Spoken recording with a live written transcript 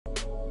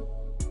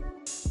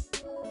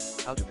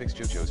How to fix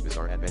JoJo's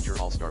Bizarre Adventure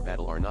All-Star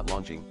Battle are not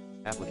launching,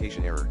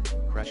 application error,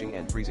 crashing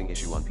and freezing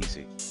issue on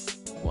PC.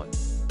 1.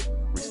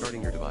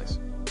 Restarting your device.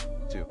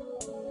 2.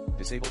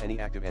 Disable any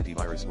active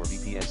antivirus or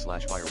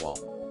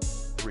VPN/firewall.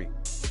 3.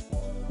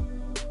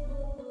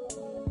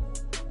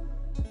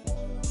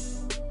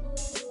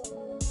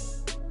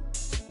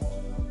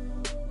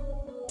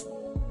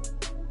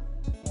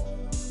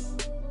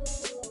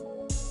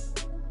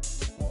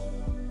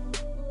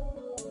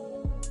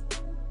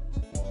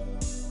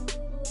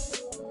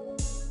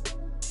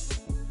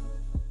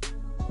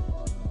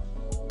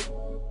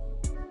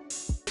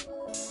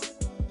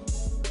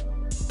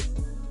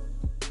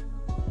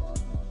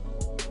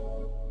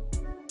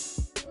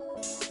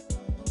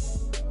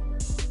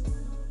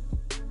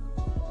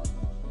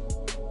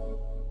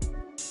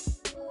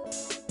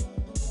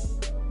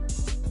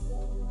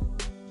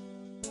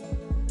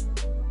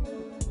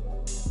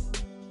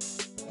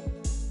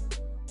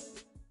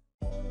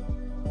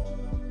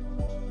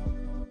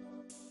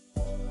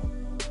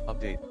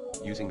 Update,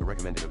 using the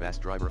recommended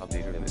Avast driver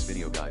updater in this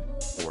video guide.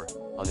 4.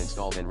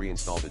 Uninstall and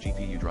reinstall the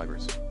GPU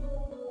drivers.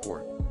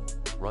 4.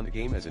 Run the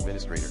game as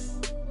administrator.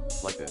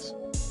 Like this.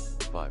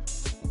 5.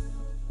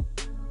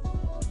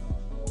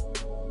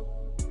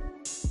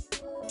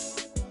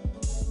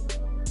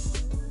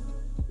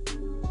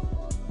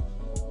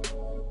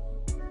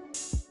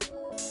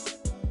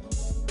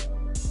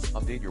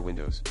 Update your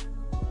Windows.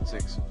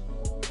 6.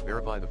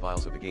 Verify the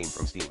files of the game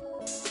from Steam.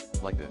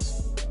 Like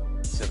this.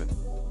 7.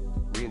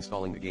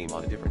 Reinstalling the game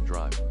on a different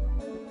drive.